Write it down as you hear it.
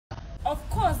Of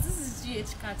course, this is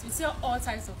GH Cat. We sell all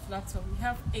types of laptops. We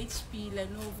have HP,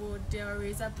 Lenovo, Dell,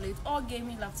 Razer Blade, all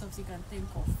gaming laptops you can think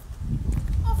of.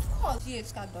 Of course,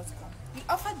 ghcard.com. We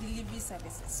offer delivery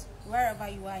services wherever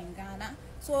you are in Ghana.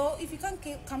 So if you can't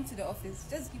come to the office,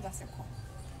 just give us a call.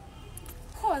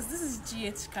 Of course, this is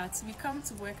GH Cat. We come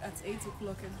to work at 8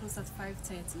 o'clock and close at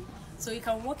 5:30. So you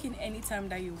can walk in anytime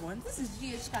that you want. This is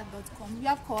ghcard.com. We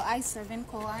have Core i7,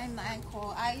 Core i9,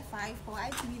 Core i5, Core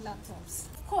i3 laptops.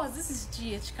 Of course, this is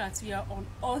GH Cat. We are on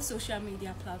all social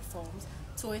media platforms: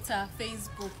 Twitter,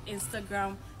 Facebook,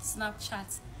 Instagram,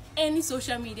 Snapchat, any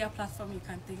social media platform you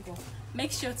can think of.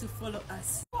 Make sure to follow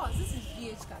us. Of course, this is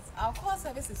GH Cat. Our call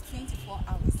service is 24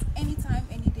 hours. Anytime,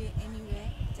 any day,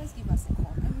 anywhere. Just give us a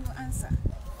call and we will answer.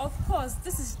 Of course,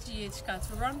 this is GH Cat.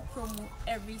 We run promo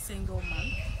every single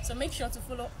month. So make sure to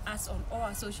follow us on all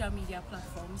our social media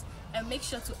platforms and make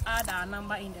sure to add our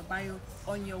number in the bio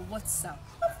on your WhatsApp.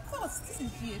 Of course, this is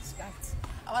GH Cat.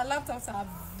 Our laptops are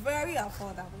very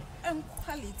affordable and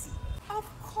quality. Of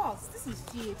course, this is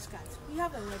GH Cat. We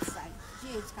have a website,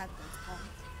 ghcard.com.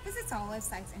 Visit our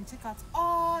website and check out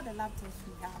all the laptops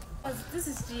we have. This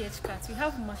is GH Cat. We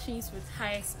have machines with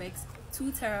high specs: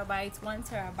 2 terabytes, 1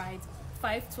 terabyte,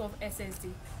 512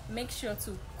 SSD. Make sure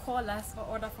to call us or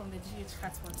order from the GH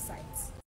Cat website.